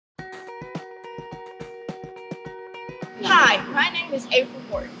Hi, my name is April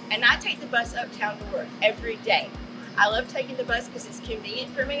Morton, and I take the bus uptown to work every day. I love taking the bus because it's convenient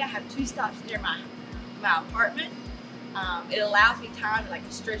for me. I have 2 stops near my apartment. It allows me time like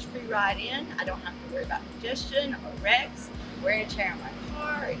a stress-free ride in. I don't have to worry about congestion or wrecks, wearing a chair in my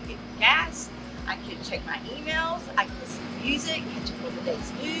car, and getting gas. I can check my emails, I can listen to music, catch up on the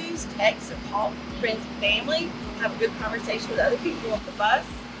day's news, text or call friends and family, have a good conversation with other people on the bus.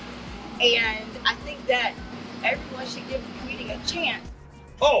 And I think that everyone should give commuting a chance.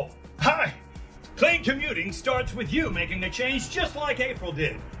 Oh, hi! Clean commuting starts with you making a change just like April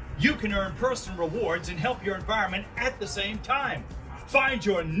did. You can earn personal rewards and help your environment at the same time. Find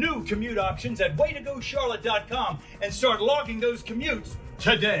your new commute options at waytogocharlotte.com and start logging those commutes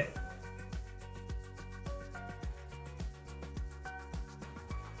today.